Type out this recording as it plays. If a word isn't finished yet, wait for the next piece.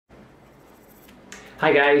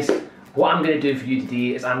Hi guys, what I'm going to do for you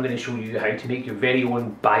today is I'm going to show you how to make your very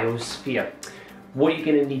own biosphere. What you're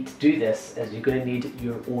going to need to do this is you're going to need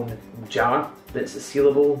your own jar that's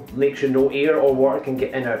sealable, make sure no air or water can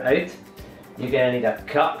get in or out. You're going to need a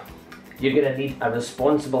cup. You're going to need a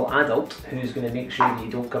responsible adult who's going to make sure that you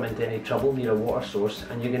don't come into any trouble near a water source,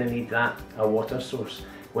 and you're going to need a water source,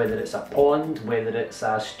 whether it's a pond, whether it's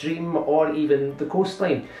a stream or even the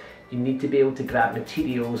coastline. You need to be able to grab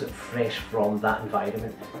materials fresh from that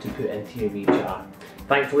environment to put into your wee jar.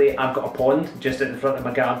 Thankfully, I've got a pond just at the front of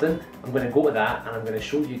my garden. I'm going to go to that and I'm going to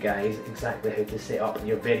show you guys exactly how to set up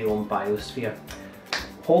your very own biosphere.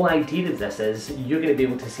 Whole idea of this is you're going to be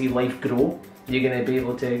able to see life grow. You're going to be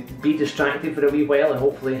able to be distracted for a wee while and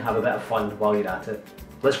hopefully have a bit of fun while you're at it.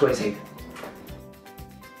 Let's go outside.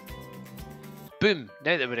 Boom,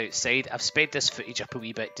 now that we're outside, I've sped this footage up a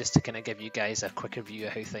wee bit just to kind of give you guys a quicker view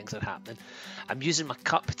of how things are happening. I'm using my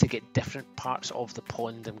cup to get different parts of the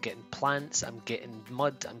pond. I'm getting plants, I'm getting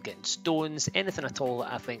mud, I'm getting stones, anything at all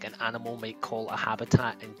that I think an animal might call a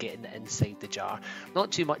habitat, and getting it inside the jar.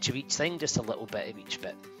 Not too much of each thing, just a little bit of each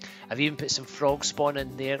bit. I've even put some frog spawn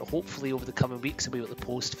in there. Hopefully over the coming weeks I'll be able to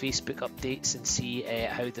post Facebook updates and see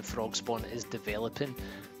how the frog spawn is developing.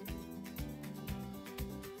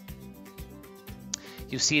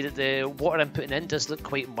 You'll see that the water I'm putting in does look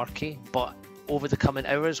quite murky, but over the coming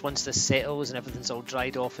hours, once this settles and everything's all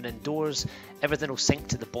dried off and indoors, everything will sink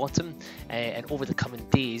to the bottom, and over the coming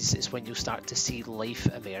days is when you'll start to see life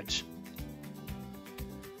emerge.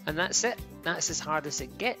 And that's it. That's as hard as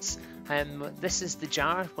it gets. This is the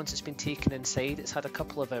jar. Once it's been taken inside, it's had a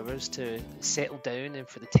couple of hours to settle down and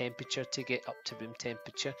for the temperature to get up to room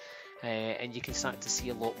temperature, and you can start to see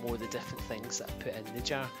a lot more of the different things that I put in the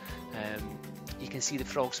jar. You can see the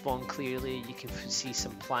frog spawn clearly, you can see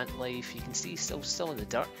some plant life, you can see still in the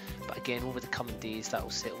dirt, but again over the coming days that will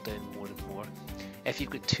settle down more and more. If you've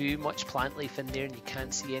got too much plant life in there and you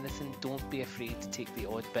can't see anything, don't be afraid to take the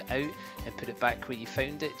odd bit out and put it back where you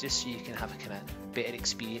found it, just so you can have a kind of better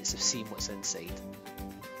experience of seeing what's inside.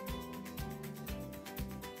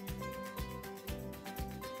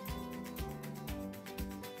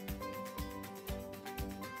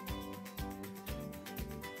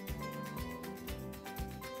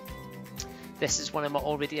 This is one of my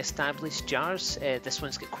already established jars. This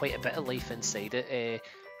one's got quite a bit of life inside it.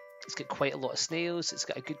 It's got quite a lot of snails, it's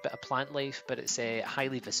got a good bit of plant life, but it's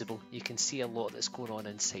highly visible. You can see a lot that's going on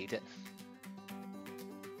inside it.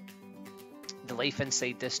 The life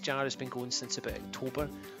inside this jar has been going since about October,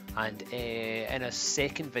 and in a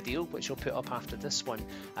second video, which I'll put up after this one,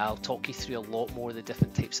 I'll talk you through a lot more of the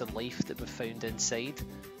different types of life that we've found inside.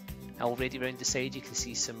 Already around the side you can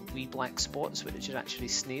see some wee black spots which are actually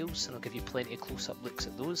snails, and I'll give you plenty of close-up looks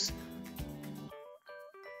at those.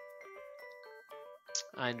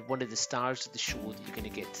 And one of the stars of the show that you're going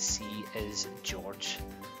to get to see is George.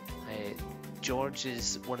 George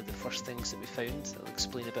is one of the first things that we found. I'll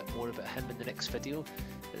explain a bit more about him in the next video.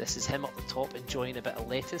 But this is him up the top enjoying a bit of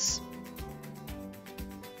lettuce.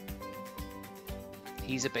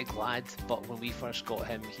 He's a big lad, but when we first got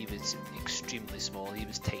him he was extremely small. He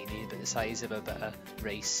was tiny, but the size of a bit of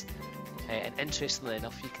rice. And interestingly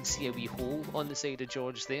enough, you can see a wee hole on the side of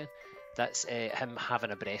George there. That's him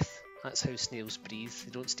having a breath. That's how snails breathe.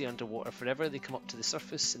 They don't stay underwater forever, they come up to the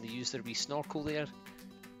surface and they use their wee snorkel there,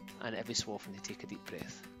 and every so often they take a deep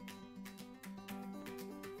breath.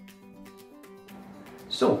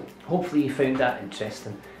 So, hopefully you found that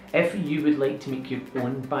interesting. If you would like to make your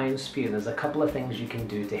own biosphere, there's a couple of things you can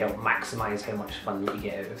do to help maximise how much fun that you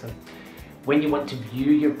get out of them. When you want to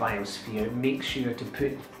view your biosphere, make sure to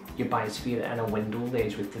put your biosphere in a window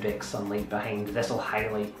ledge with direct sunlight behind. This will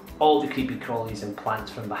highlight all the creepy crawlies and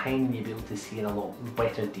plants from behind, and you'll be able to see in a lot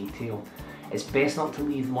better detail. It's best not to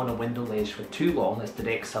leave them on a window ledge for too long, as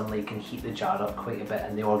direct sunlight can heat the jar up quite a bit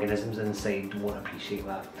and the organisms inside won't appreciate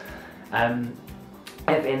that.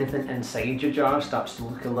 If anything inside your jar starts to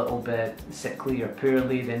look a little bit sickly or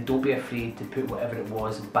poorly, then don't be afraid to put whatever it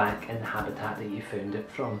was back in the habitat that you found it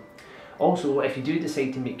from. Also, if you do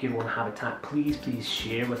decide to make your own habitat, please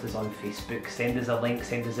share with us on Facebook. Send us a link,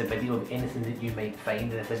 send us a video of anything that you might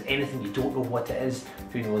find, and if there's anything you don't know what it is,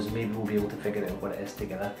 who knows, maybe we'll be able to figure out what it is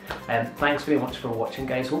together. Thanks very much for watching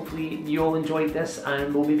guys. Hopefully you all enjoyed this,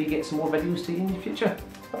 and we'll maybe get some more videos to you in the future.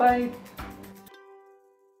 Bye bye!